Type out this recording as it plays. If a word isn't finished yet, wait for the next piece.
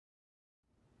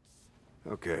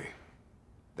Okay.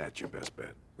 That's your best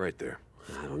bet. Right there.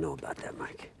 I don't know about that,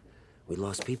 Mike. We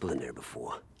lost people in there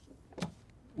before.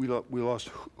 We lost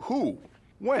who?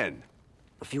 When?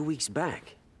 A few weeks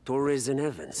back. Torres and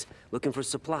Evans, looking for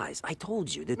supplies. I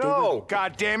told you that they were... No,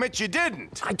 goddammit, you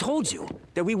didn't! I told you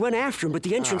that we went after them, but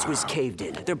the entrance was caved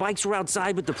in. Their bikes were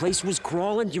outside, but the place was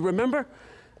crawling. Do you remember?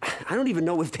 I don't even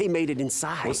know if they made it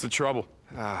inside. What's the trouble?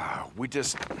 We're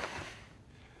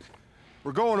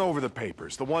going over the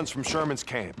papers, the ones from Sherman's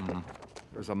camp.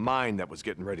 There's a mine that was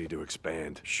getting ready to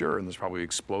expand. Sure, and there's probably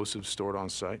explosives stored on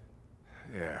site.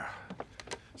 Yeah.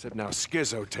 Except now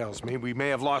Skizzo tells me we may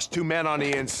have lost 2 men on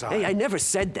the inside. Hey, I never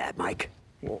said that, Mike.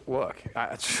 Well, look,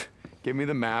 give me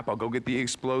the map. I'll go get the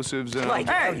explosives and Like,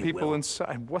 I'll hey, get people Will.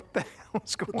 inside. What the hell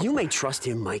is going on? You may trust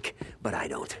him, Mike, but I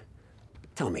don't.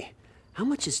 Tell me, how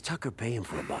much is Tucker paying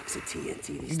for a box of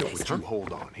TNT these No, days? but you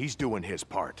hold on. He's doing his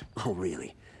part. Oh,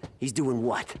 really? He's doing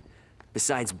what?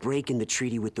 Besides breaking the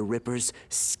treaty with the Rippers,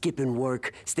 skipping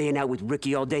work, staying out with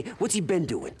Ricky all day, what's he been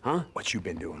doing, huh? What you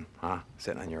been doing, huh?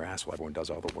 Sitting on your ass while everyone does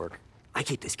all the work. I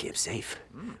keep this camp safe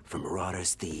from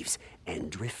marauders, thieves, and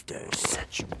drifters.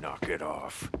 You knock it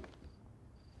off.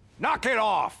 Knock it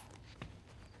off!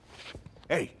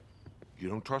 Hey, you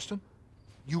don't trust him?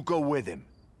 You go with him.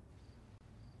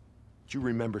 Do you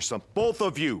remember something? Both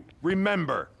of you,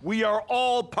 remember, we are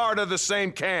all part of the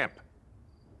same camp.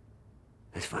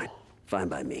 That's fine. Fine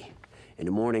by me. In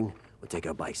the morning, we'll take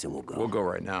our bikes and we'll go. We'll go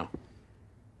right now.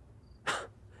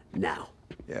 Now.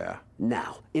 Yeah.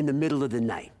 Now. In the middle of the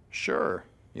night. Sure.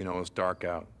 You know, it's dark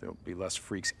out. There'll be less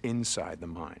freaks inside the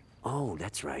mine. Oh,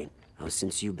 that's right. Oh,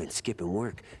 since you've been skipping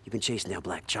work, you've been chasing down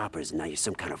black choppers, and now you're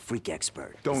some kind of freak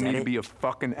expert. Don't need to be a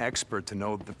fucking expert to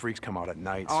know that the freaks come out at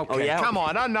night. Okay, Oh, yeah? come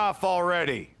on, enough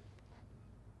already.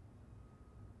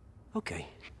 Okay.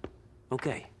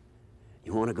 Okay.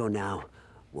 You want to go now?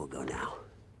 We'll go now.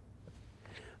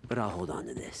 But I'll hold on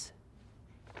to this.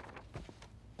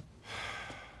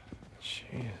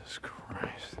 Jesus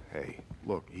Christ. Hey,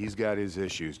 look, he's got his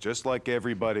issues, just like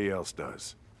everybody else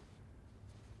does.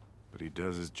 But he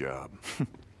does his job.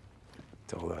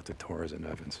 Tell that to Torres and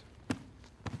Evans.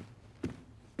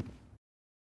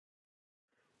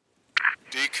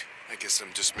 Deke, I guess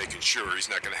I'm just making sure he's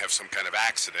not gonna have some kind of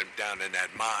accident down in that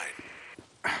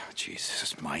mine.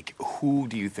 Jesus, Mike, who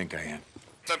do you think I am?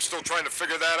 I'm still trying to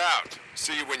figure that out.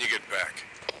 See you when you get back.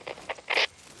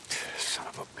 Son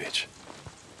of a bitch.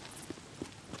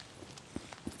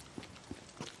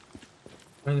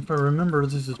 And if I remember,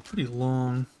 this is pretty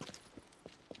long.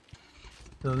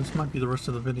 So this might be the rest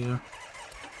of the video.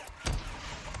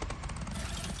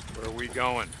 Where are we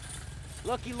going?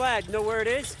 Lucky lad, know where it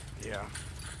is? Yeah.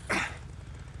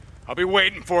 I'll be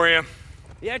waiting for you.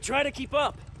 Yeah, try to keep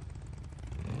up.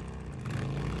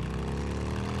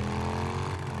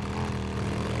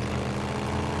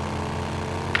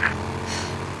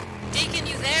 Deacon,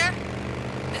 you there?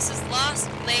 This is Lost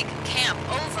Lake Camp.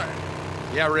 Over.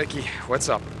 Yeah, Ricky, what's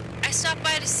up? I stopped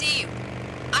by to see you.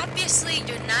 Obviously,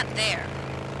 you're not there.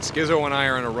 Skizzo and I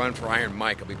are on a run for Iron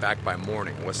Mike. I'll be back by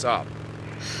morning. What's up?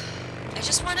 I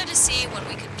just wanted to see when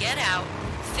we could get out,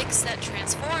 fix that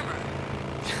transformer.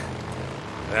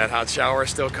 That hot shower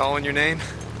still calling your name?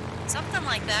 Something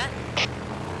like that.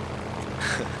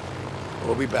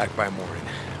 We'll be back by morning.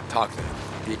 Talk to them.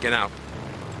 Deacon out.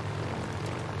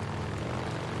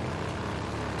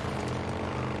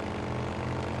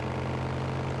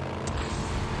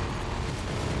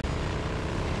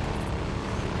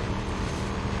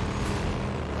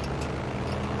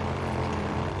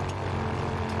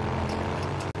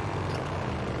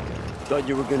 Thought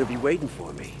you were gonna be waiting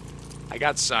for me. I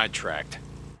got sidetracked.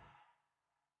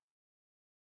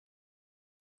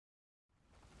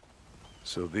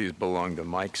 So these belong to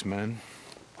Mike's men?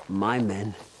 My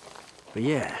men. But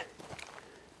yeah,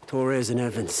 Torres and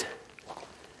Evans.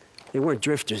 They weren't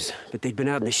drifters, but they'd been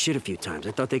out in the shit a few times.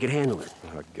 I thought they could handle it.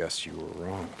 I guess you were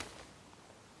wrong.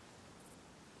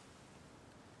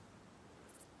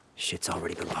 Shit's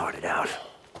already been parted out.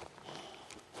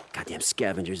 Goddamn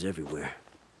scavengers everywhere.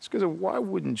 Skizzo, why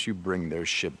wouldn't you bring their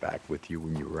shit back with you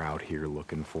when you were out here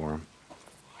looking for them?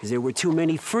 Because there were too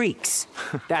many freaks.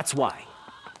 That's why.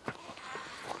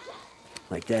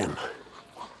 Like them.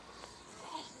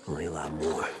 Only a lot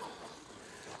more.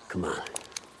 Come on.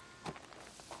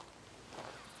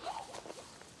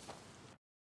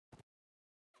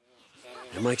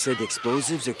 And Mike said the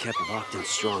explosives are kept locked in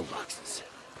strong boxes.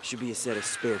 Should be a set of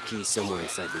spare keys somewhere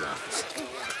inside the office.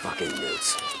 Fucking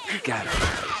newts. Got it.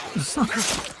 We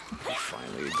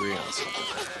finally agree on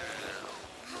something.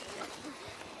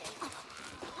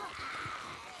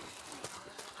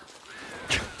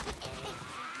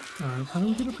 Alright, how do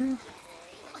we get up here?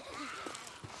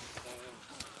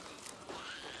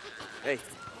 Hey,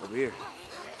 over here.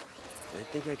 I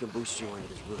think I can boost you onto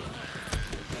this roof.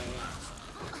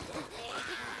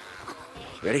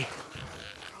 Ready?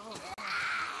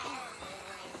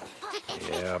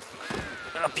 Yep.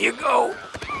 Up you go!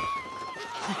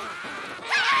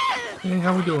 Hey,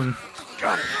 how we doing?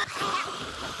 Got it.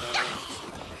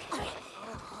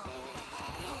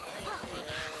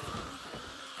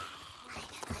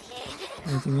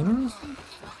 Anything interesting?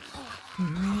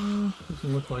 No,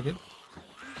 doesn't look like it.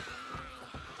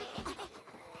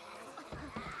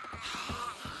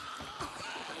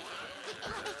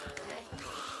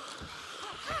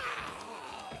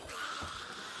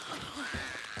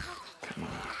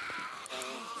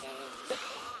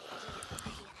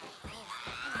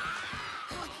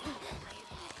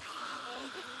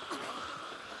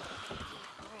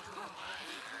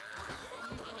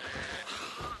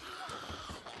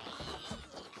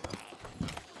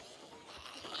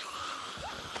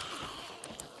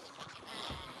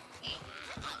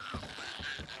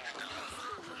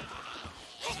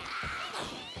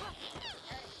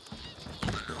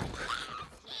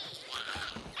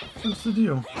 What's the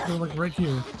deal? They're like right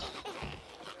here.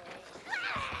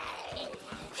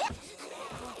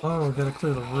 Oh, gotta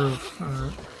clear the roof.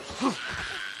 Alright.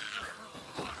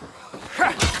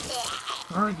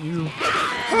 Alright, you.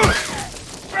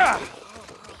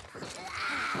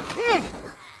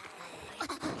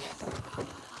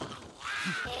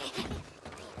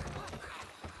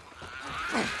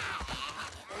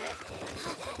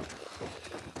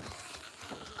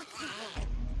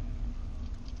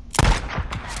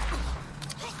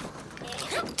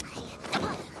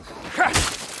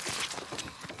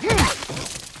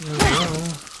 There we go.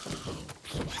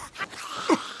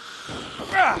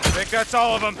 I think that's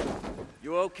all of them.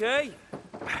 You okay?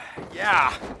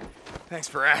 Yeah. Thanks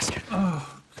for asking.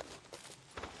 Oh.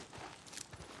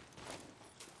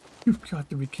 You've got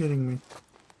to be kidding me.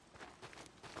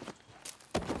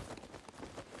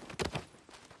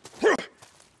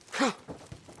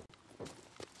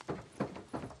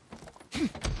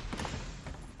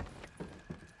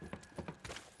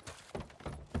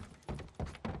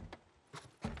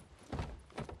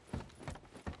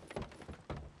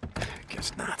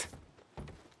 Guess not.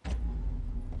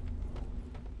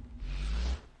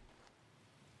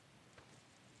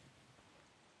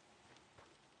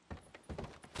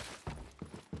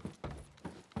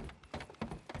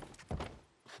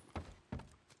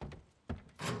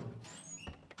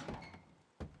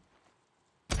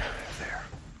 There.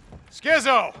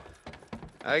 Skizzo!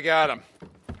 I got him.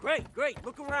 Great, great.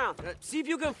 Look around. See if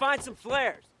you can find some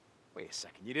flares. Wait a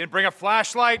second, you didn't bring a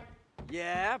flashlight?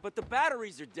 Yeah, but the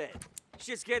batteries are dead.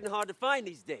 Shit's getting hard to find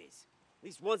these days. At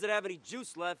least ones that have any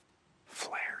juice left.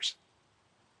 Flares.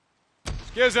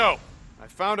 Skizzo, I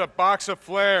found a box of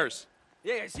flares.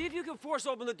 Yeah, see if you can force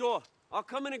open the door. I'll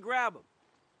come in and grab them.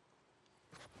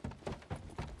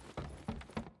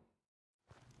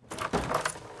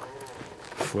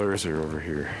 Flares are over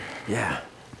here. Yeah.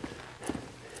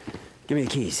 Give me the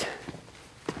keys.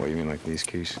 What, you mean like these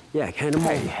keys? Yeah, hand them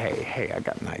over. Hey, I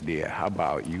got an idea. How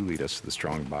about you lead us to the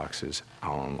strong boxes?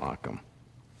 I'll unlock them.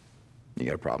 You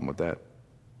got a problem with that?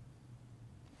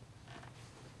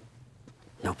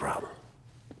 No problem.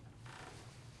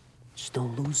 Just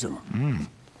don't lose them.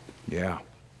 Yeah.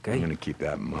 Okay. I'm gonna keep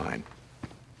that in mind.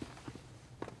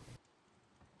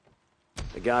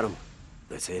 I got them.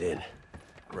 Let's head in.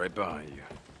 Right behind you.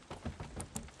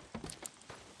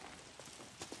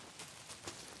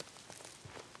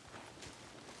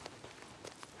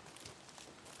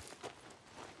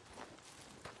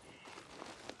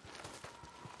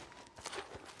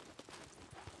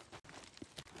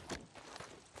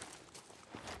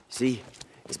 See?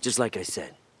 It's just like I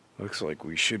said. Looks like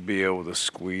we should be able to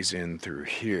squeeze in through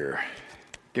here.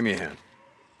 Give me a hand.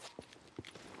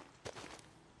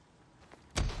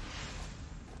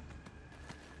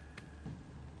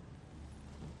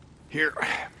 Here,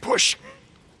 push.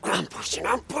 I'm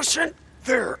pushing.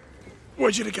 There.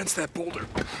 Wedge it against that boulder.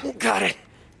 Got it.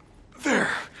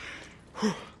 There.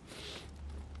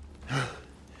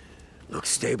 Looks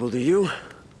stable to you?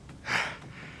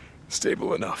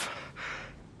 Stable enough.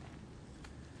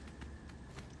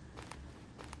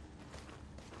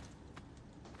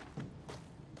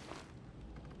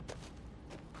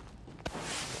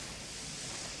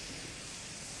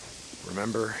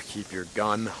 Remember, keep your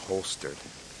gun holstered.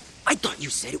 I thought you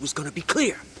said it was gonna be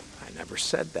clear. I never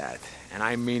said that, and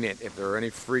I mean it. If there are any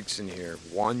freaks in here,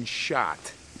 one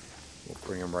shot will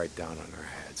bring them right down on our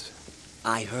heads.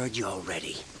 I heard you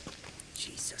already.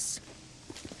 Jesus.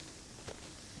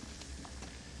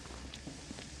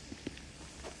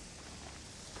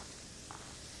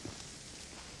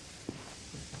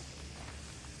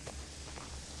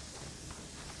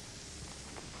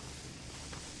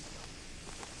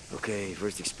 Okay,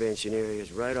 first expansion area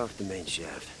is right off the main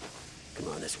shaft. Come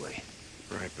on, this way.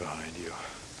 Right behind you.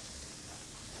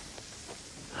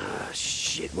 Ah,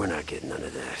 shit, we're not getting none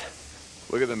of that.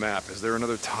 Look at the map. Is there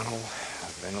another tunnel? A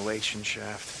ventilation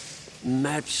shaft?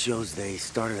 Map shows they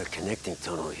started a connecting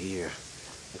tunnel here.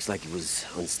 Looks like it was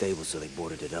unstable, so they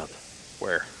boarded it up.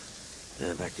 Where?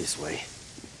 Back this way.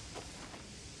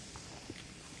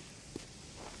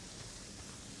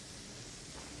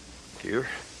 Here?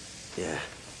 Yeah.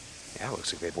 Yeah,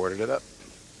 looks like they boarded it up.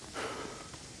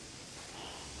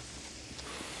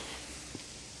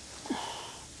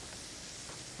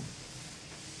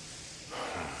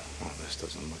 Well, this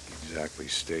doesn't look exactly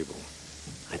stable.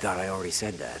 I thought I already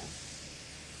said that.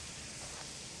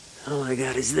 All I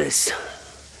got is this.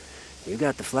 You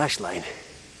got the flashlight.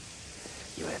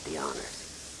 You had the honors.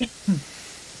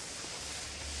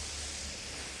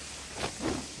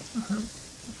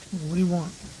 What do you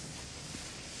want?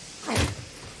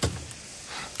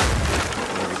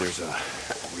 Maybe there's a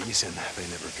reason they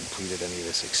never completed any of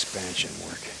this expansion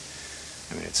work.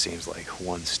 I mean, it seems like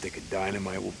one stick of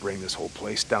dynamite will bring this whole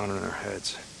place down on our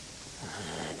heads.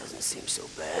 It doesn't seem so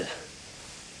bad.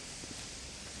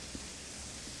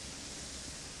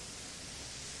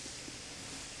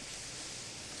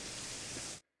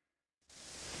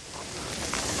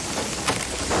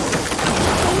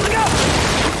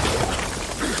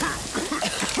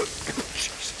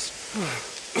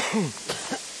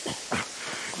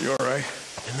 You all right?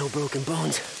 And no broken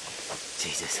bones.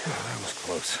 Jesus. Oh, that was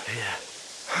close. Yeah.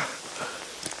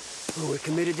 Well, we're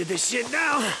committed to this shit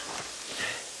now.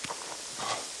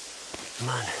 Come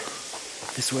on.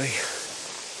 This way.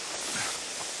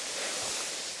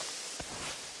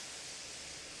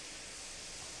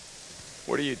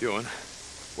 What are you doing?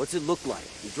 What's it look like?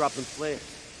 You're dropping flares.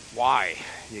 Why?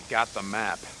 You got the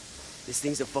map. This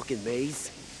thing's a fucking maze.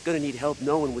 Gonna need help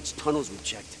knowing which tunnels we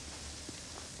checked.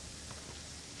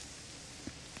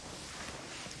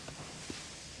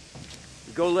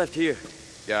 We go left here.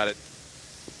 Got it.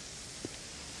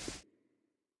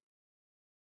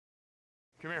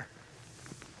 Come here.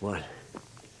 What?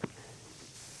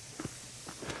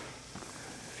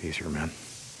 Easier, man.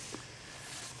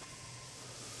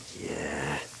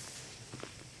 Yeah.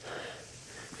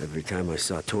 Every time I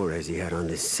saw Torres, he had on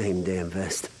this same damn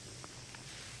vest.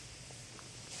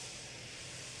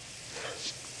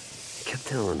 I kept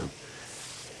telling him,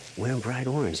 wearing bright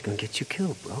orange is gonna get you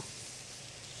killed, bro.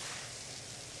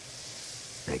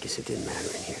 I guess it didn't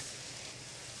matter in here.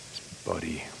 His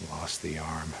buddy lost the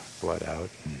arm, bled out,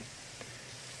 and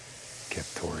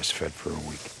kept Torres fed for a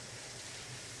week.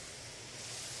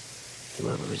 You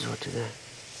ever resort to that?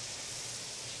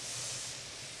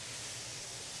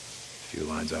 A few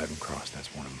lines I haven't crossed,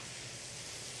 that's one of them.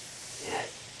 Yeah.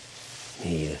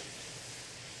 Me either.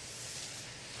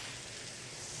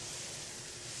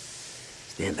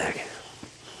 Stand back.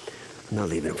 I'm not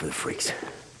leaving him for the freaks.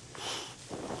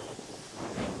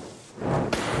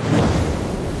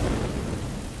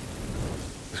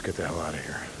 Let's get the hell out of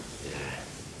here. Yeah.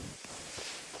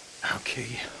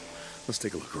 Okay, let's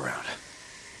take a look around.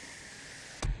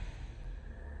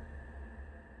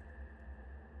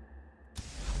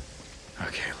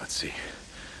 Okay, let's see.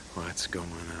 What's going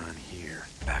on here?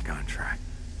 Back on track.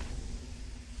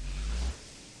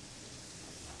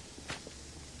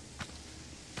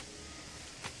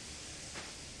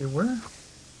 They were?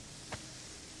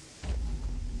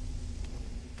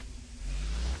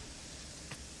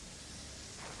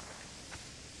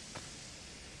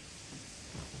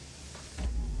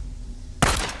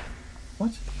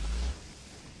 What?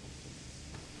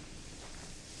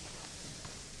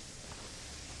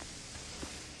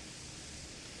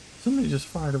 Somebody just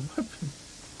fired a weapon.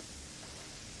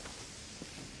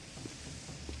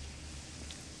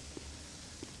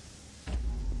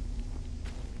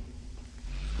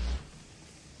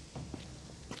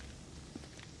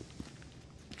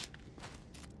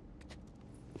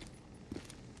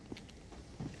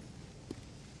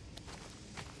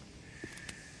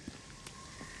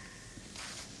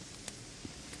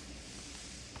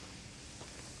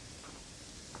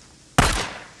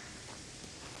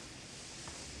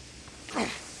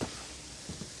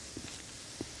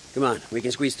 Come on, we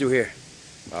can squeeze through here.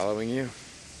 Following you.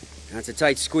 That's a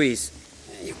tight squeeze.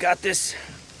 You got this?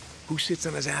 Who sits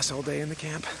on his ass all day in the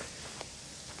camp?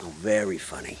 Oh, very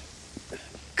funny.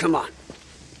 Come on.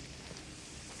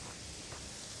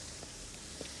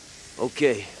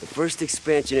 Okay, the first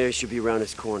expansion area should be around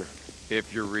this corner.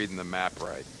 If you're reading the map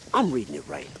right. I'm reading it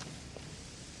right.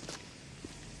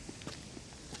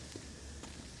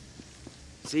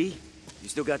 See? You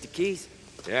still got the keys?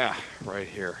 Yeah, right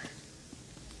here.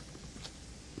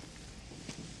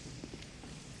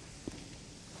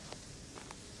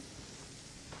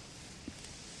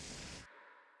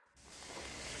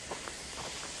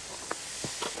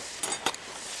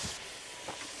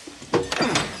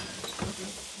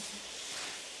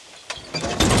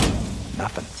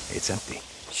 It's empty.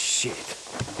 Shit.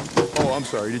 Oh, I'm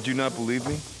sorry. Did you not believe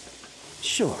me?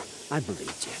 Sure, I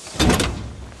believed you.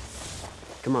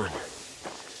 Come on.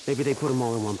 Maybe they put them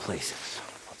all in one place.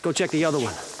 Go check the other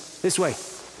one. This way.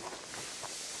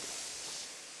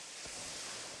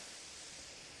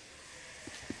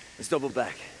 Let's double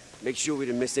back. Make sure we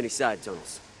didn't miss any side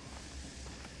tunnels.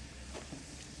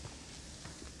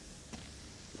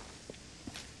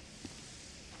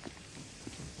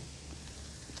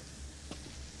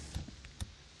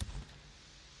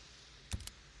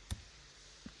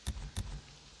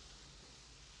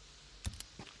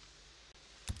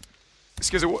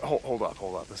 Excuse me, hold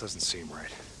up. This doesn't seem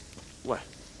right. What?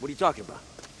 What are you talking about?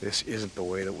 This isn't the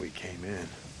way that we came in.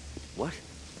 What?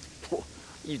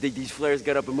 You think these flares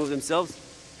got up and moved themselves?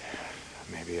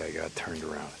 Maybe I got turned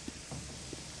around.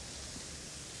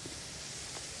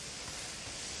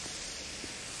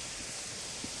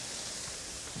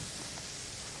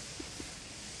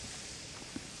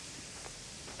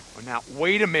 Oh, now,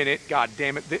 wait a minute, God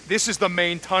damn it. This is the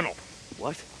main tunnel.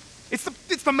 What? It's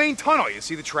the main tunnel. You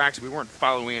see the tracks? We weren't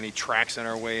following any tracks on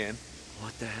our way in.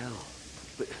 What the hell?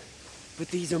 But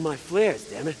these are my flares,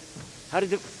 damn it. How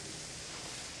did it...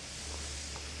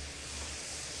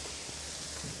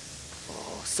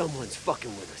 Oh, someone's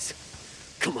fucking with us.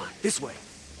 Come on, this way.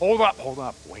 Hold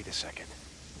up. Wait a second.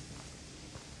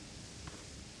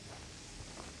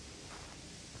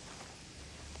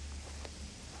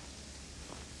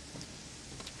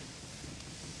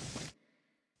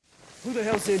 Who the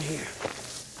hell's in here?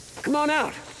 Come on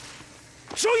out!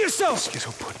 Show yourself!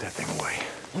 Skizzo, put that thing away.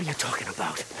 What are you talking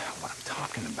about? What I'm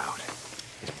talking about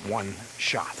is one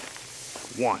shot.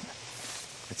 One.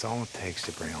 It's all it takes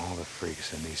to bring all the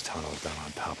freaks in these tunnels down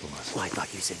on top of us. Well, I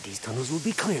thought you said these tunnels would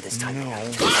be clear this time. No.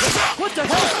 What the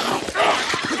hell?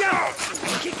 Look out!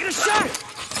 I can't get a shot!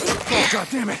 Oh, God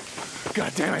damn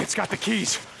it, it's got the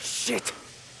keys. Shit!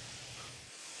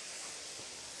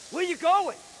 Where you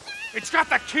going? It's got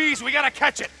the keys, we gotta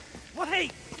catch it.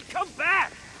 Wait! Come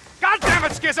back! God damn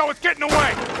it, Skizzo, it's getting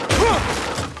away!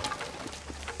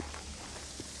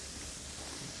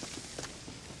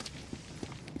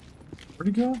 Where'd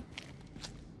he go?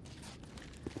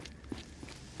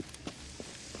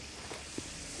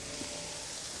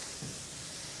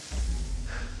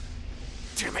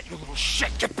 Damn it, you little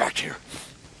shit, get back here!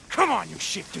 Come on, you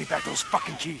shit, give me back those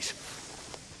fucking keys.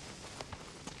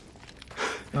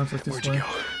 Sounds like this Where'd way. you go?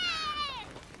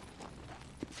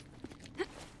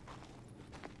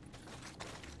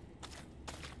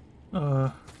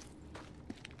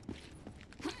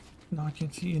 No, I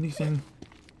can't see anything.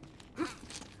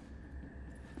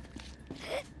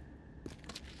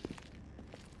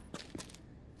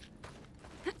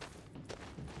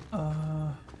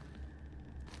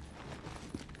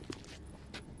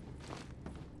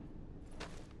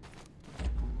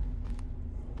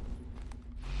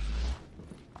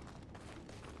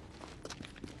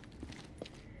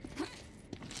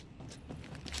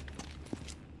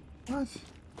 What?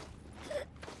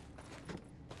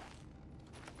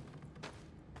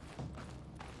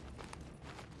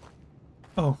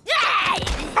 Oh.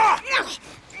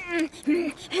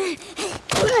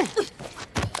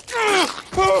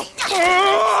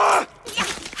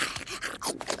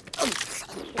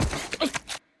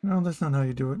 No, that's not how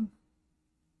you do it.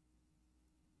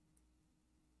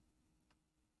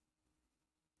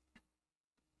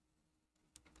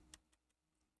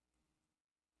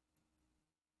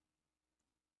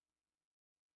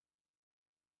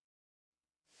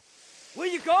 Where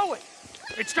you going?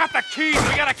 It's got the keys,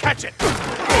 we gotta catch it!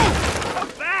 Come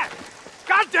back!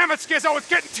 God damn it, Skizzo, it's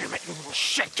getting... Damn it, you little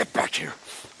shit, get back here!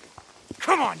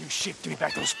 Come on, you shit, give me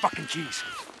back those fucking keys.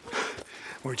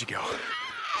 Where'd you go?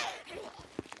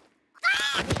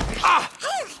 Ah!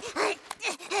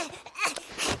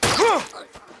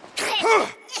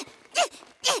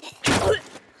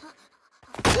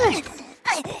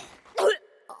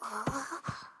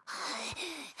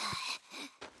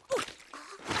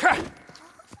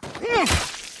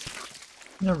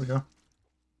 There we go.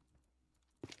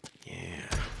 Yeah.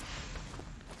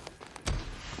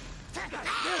 What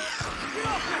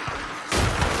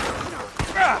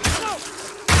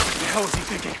the hell is he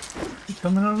thinking? He's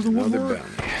coming out of the Another woodwork.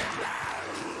 bounty.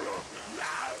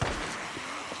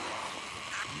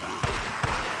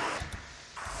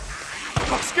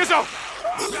 Oh, Skizzo!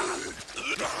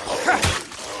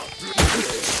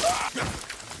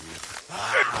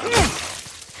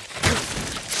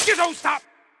 Skizzo, stop!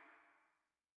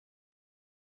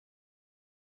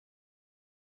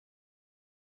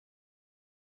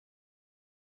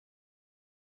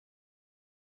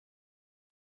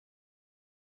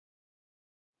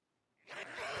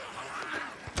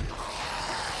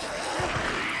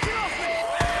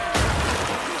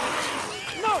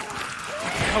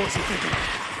 hell is he thinking?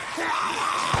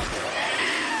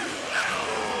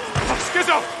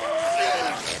 Skizzo!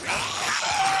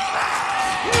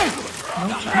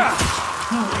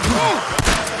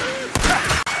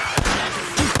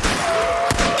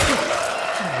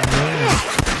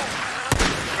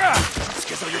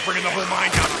 Skizzo, you're bringing the whole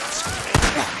mine down to us.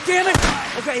 Damn it!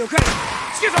 Okay, okay.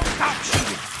 Skizzo, stop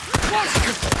shooting!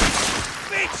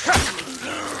 Bitch!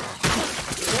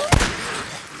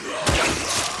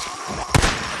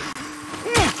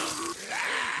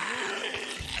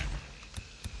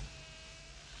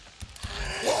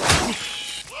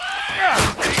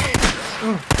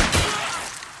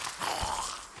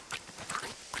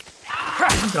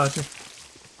 Gotcha.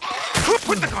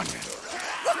 Put the gun down!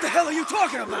 What the hell are you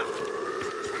talking about?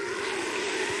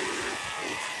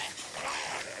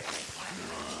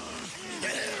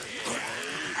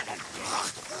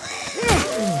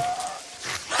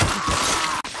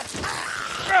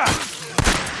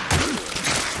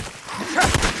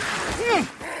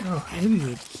 Oh,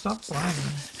 idiot. Stop flying.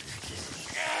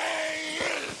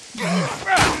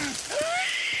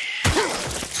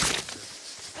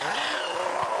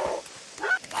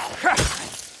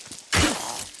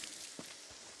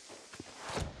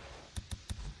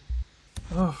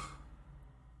 Oh,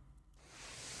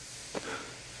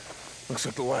 Looks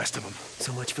like the last of them.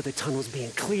 So much for the tunnels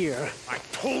being clear. I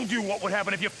told you what would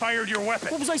happen if you fired your weapon.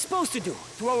 What was I supposed to do?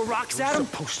 Throw rocks at him?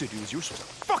 Supposed to do is you're supposed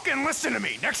to fucking listen to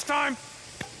me. Next time,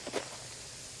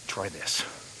 try this.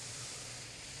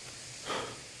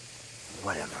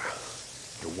 Whatever.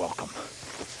 You're welcome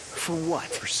For what?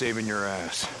 for saving your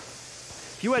ass.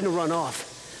 If you hadn't run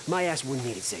off, my ass wouldn't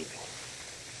need it saving.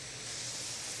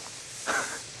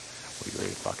 Are you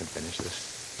ready to fucking finish this?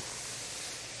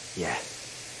 Yeah,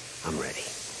 I'm ready.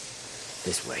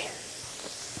 This way.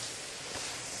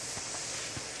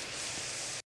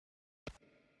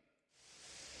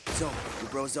 So,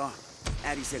 your bro's arm.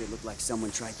 Addy said it looked like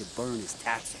someone tried to burn his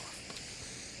tats off.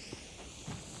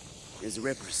 There's the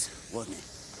Rippers, wasn't it?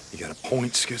 You got a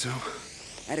point, Skizzo?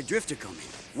 Had a drifter come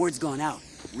in. Word's gone out.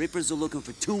 Rippers are looking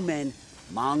for 2 men.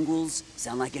 Mongrels.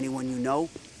 Sound like anyone you know?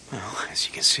 Well, as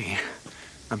you can see,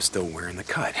 I'm still wearing the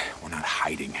cut. We're not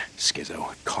hiding,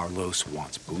 Skizzo. Carlos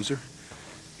wants Boozer.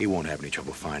 He won't have any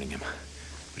trouble finding him,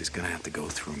 but he's gonna have to go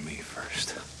through me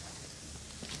first.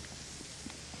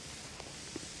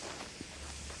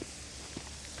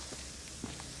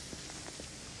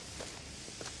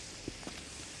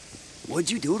 What'd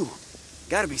you do to him?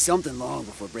 Gotta be something long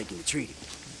before breaking the treaty.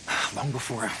 Long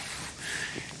before...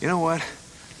 You know what?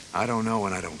 I don't know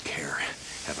and I don't care.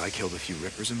 Have I killed a few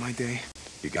Rippers in my day?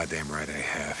 You're goddamn right I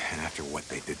have. And after what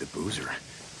they did to Boozer,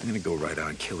 I'm gonna go right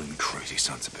on killing the crazy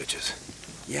sons of bitches.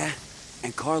 Yeah?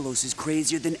 And Carlos is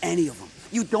crazier than any of them.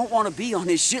 You don't want to be on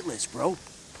his shit list, bro.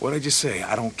 What'd I just say?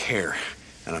 I don't care.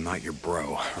 And I'm not your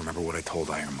bro. Remember what I told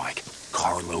Iron Mike.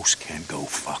 Carlos can go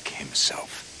fuck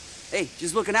himself. Hey,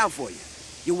 just looking out for you.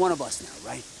 You're one of us now,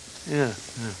 right? Yeah,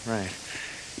 right.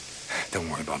 Don't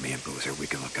worry about me and Boozer. We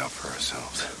can look out for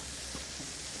ourselves.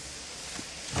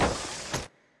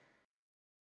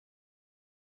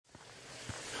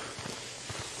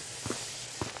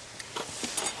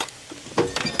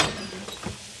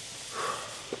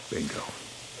 Bingo.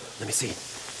 Let me see.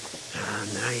 Ah,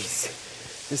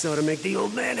 nice. This ought to make the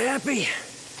old man happy.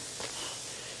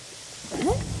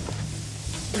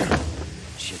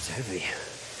 Shit's heavy.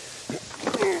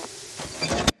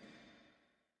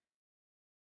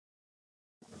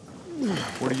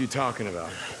 What are you talking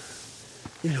about?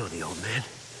 You know the old man.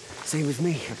 Same with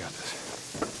me. I got this.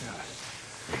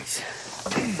 Thanks.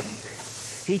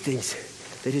 He thinks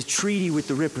that his treaty with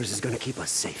the Rippers is gonna keep us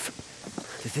safe.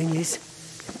 The thing is,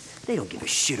 they don't give a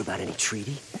shit about any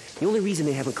treaty. The only reason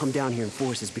they haven't come down here in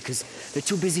force is because they're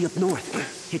too busy up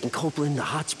north, hitting Copeland, the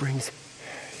hot springs.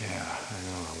 Yeah, I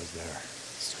know. I was there.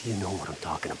 So you know what I'm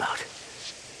talking about.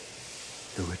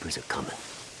 The Rippers are coming.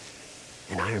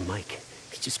 And Iron Mike,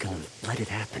 he's just gonna let it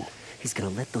happen. He's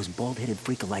gonna let those bald-headed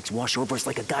freakalikes wash over us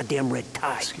like a goddamn red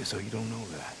tide. Skizzo, you don't know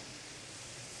that.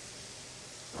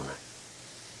 All right.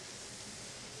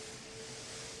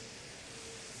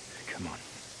 Come on.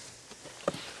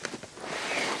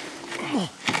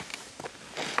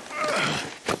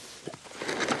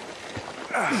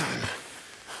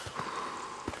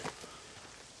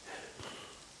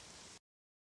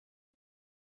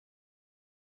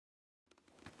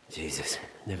 Jesus,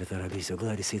 never thought I'd be so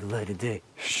glad to see the light of day.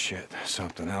 Shit,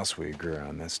 something else we agree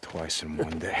on. That's twice in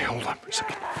one day. Hold on for a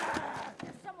second.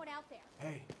 There's someone out there.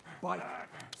 Hey, bite.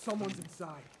 Someone's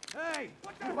inside. Hey,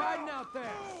 you hiding out there?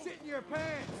 Sit in your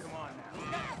pants. Come on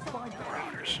now. Find the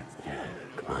Rounders.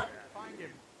 Come on.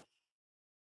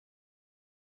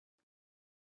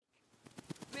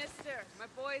 Mister, my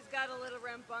boys got a little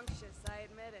rambunctious, I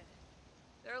admit it.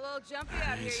 They're a little jumpy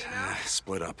out here, you know?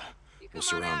 Split up. You We'll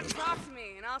come on out surround and them. talk to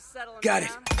me, and I'll settle them Got it.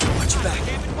 down. Watch your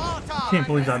back. Can't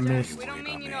believe I missed. We don't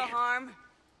mean you no harm.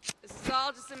 This is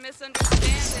all just a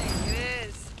misunderstanding. It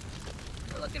is.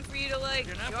 We're looking for you to, like,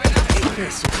 join up. Okay,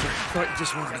 sister. Thought you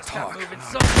just wanted to talk.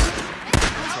 That's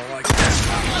all I got.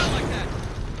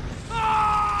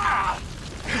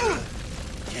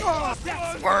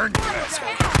 Burn,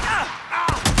 asshole.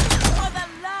 For the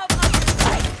love of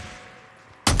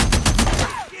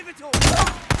give it to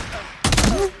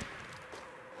him.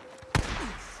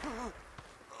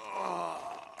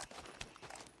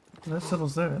 That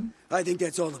settles that. I think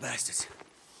that's all the bastards.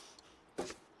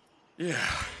 Yeah.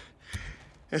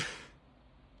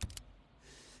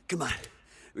 Come on.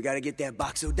 We gotta get that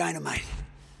box of dynamite.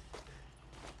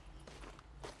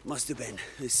 Must have been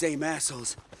the same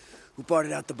assholes who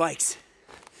parted out the bikes.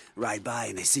 Ride by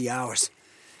and they see ours.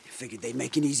 Figured they'd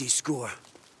make an easy score.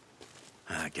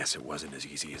 I guess it wasn't as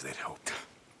easy as they'd hoped.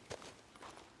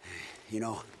 You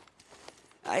know,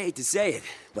 I hate to say it,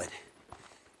 but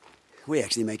we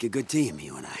actually make a good team,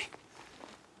 you and I.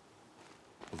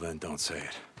 Well, then don't say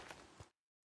it.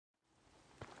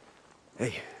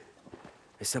 Hey,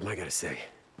 there's something I gotta say.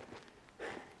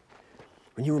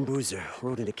 When you and Boozer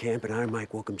rode into camp and Iron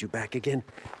Mike welcomed you back again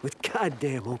with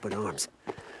goddamn open arms,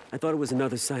 I thought it was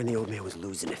another sign the old man was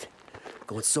losing it.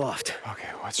 Going soft. Okay,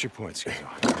 what's your point, Schizo?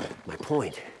 My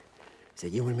point is that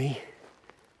you and me,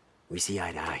 we see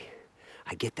eye to eye.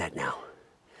 I get that now.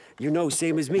 You know,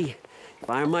 same as me. If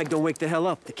Iron Mike don't wake the hell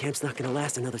up, the camp's not gonna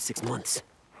last another 6 months.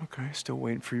 Okay, still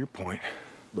waiting for your point.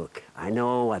 Look, I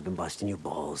know I've been busting your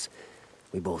balls.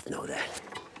 We both know that.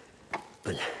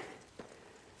 But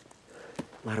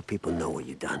a lot of people know what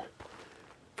you've done.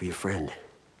 For your friend.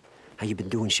 How you've been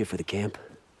doing shit for the camp.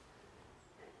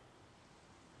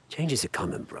 Changes are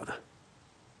coming, brother.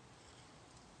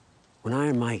 When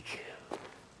Iron Mike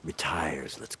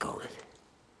retires, let's call it,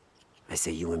 I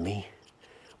say you and me,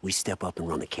 we step up and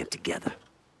run the camp together.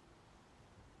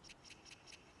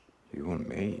 You and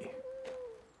me?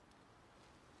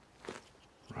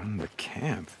 Run the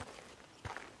camp?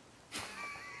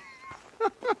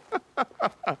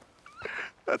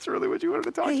 That's really what you wanted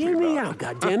to talk to me Hey, about. hear me out,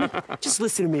 goddammit. Just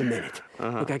listen to me a minute.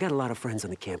 Look, I got a lot of friends on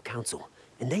the camp council,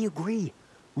 and they agree.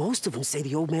 Most of them say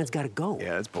the old man's gotta go.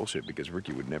 Yeah, that's bullshit because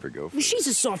Ricky would never go for Well, she's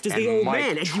this. as soft as the And old Mike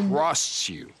man, and you... trusts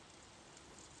you.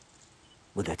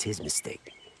 Well, that's his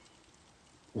mistake.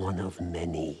 One of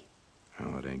many.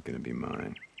 Oh, it ain't gonna be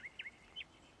mine.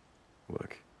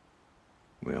 Look,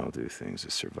 we all do things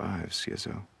to survive,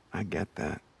 Schizo. I get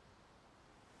that.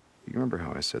 You remember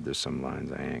how I said there's some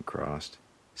lines I ain't crossed?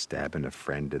 Stabbing a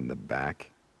friend in the back?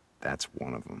 That's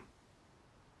one of them.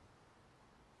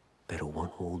 Better one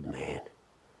old man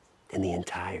than the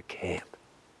entire camp.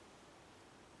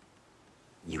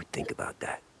 You think about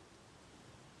that.